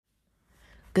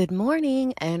Good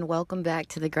morning and welcome back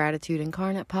to the Gratitude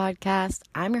Incarnate podcast.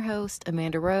 I'm your host,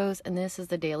 Amanda Rose, and this is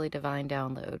the Daily Divine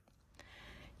Download.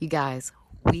 You guys,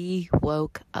 we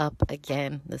woke up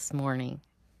again this morning.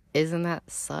 Isn't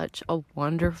that such a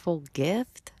wonderful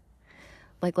gift?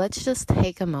 Let's just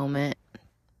take a moment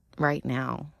right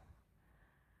now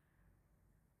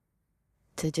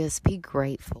to just be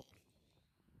grateful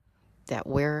that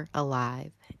we're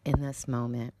alive in this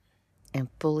moment and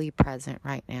fully present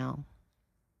right now.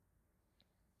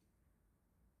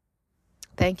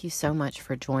 Thank you so much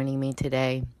for joining me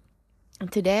today.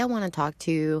 And today I want to talk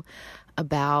to you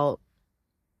about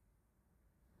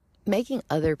making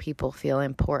other people feel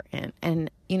important.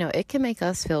 And, it can make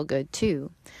us feel good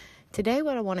too. Today,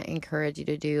 what I want to encourage you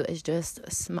to do is just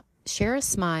share a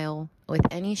smile with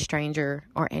any stranger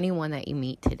or anyone that you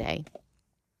meet today.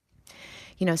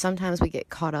 Sometimes we get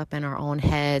caught up in our own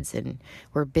heads and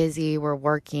we're busy, we're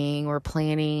working, we're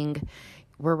planning,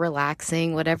 we're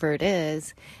relaxing, whatever it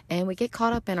is, and we get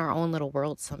caught up in our own little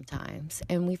world sometimes,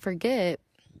 and we forget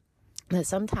that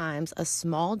sometimes a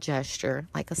small gesture,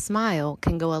 like a smile,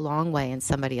 can go a long way in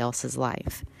somebody else's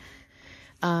life.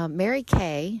 Mary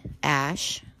Kay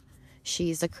Ash,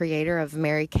 she's the creator of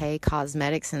Mary Kay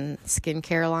Cosmetics and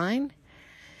Skincare line.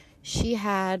 She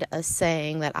had a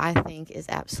saying that I think is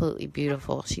absolutely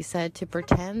beautiful. She said to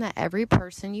pretend that every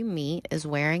person you meet is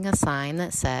wearing a sign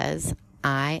that says,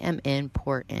 I am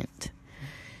important.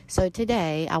 So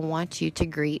today, I want you to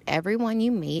greet everyone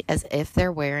you meet as if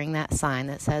they're wearing that sign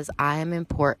that says, I am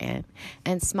important,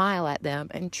 and smile at them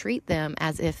and treat them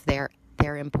as if they're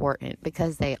important,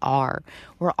 because they are.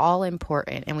 We're all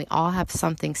important, and we all have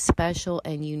something special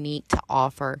and unique to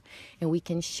offer, and we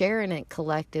can share in it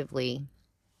collectively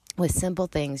with simple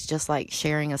things, just like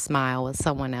sharing a smile with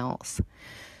someone else.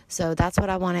 So that's what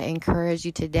I want to encourage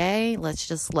you today. Let's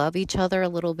just love each other a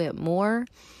little bit more.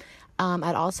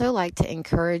 I'd also like to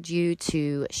encourage you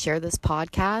to share this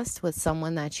podcast with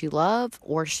someone that you love,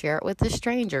 or share it with a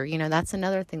stranger. That's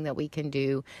another thing that we can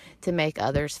do to make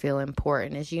others feel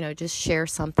important is, just share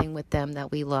something with them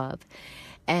that we love.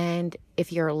 And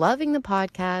if you're loving the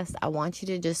podcast, I want you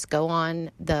to just go on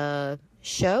the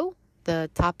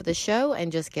top of the show,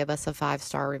 and just give us a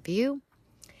 5-star review.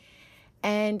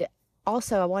 And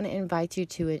also, I want to invite you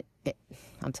to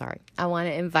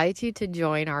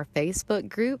join our Facebook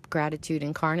group, Gratitude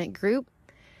Incarnate Group.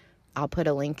 I'll put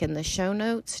a link in the show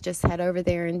notes. Just head over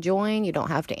there and join. You don't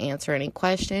have to answer any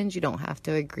questions. You don't have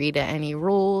to agree to any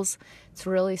rules. It's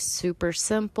really super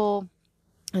simple.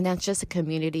 And that's just a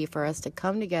community for us to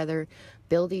come together,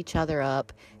 build each other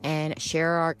up, and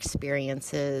share our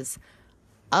experiences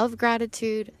of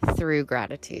gratitude through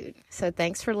gratitude. So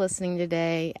thanks for listening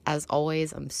today. As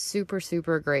always, I'm super,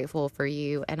 super grateful for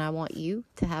you, and I want you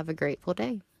to have a grateful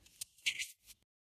day.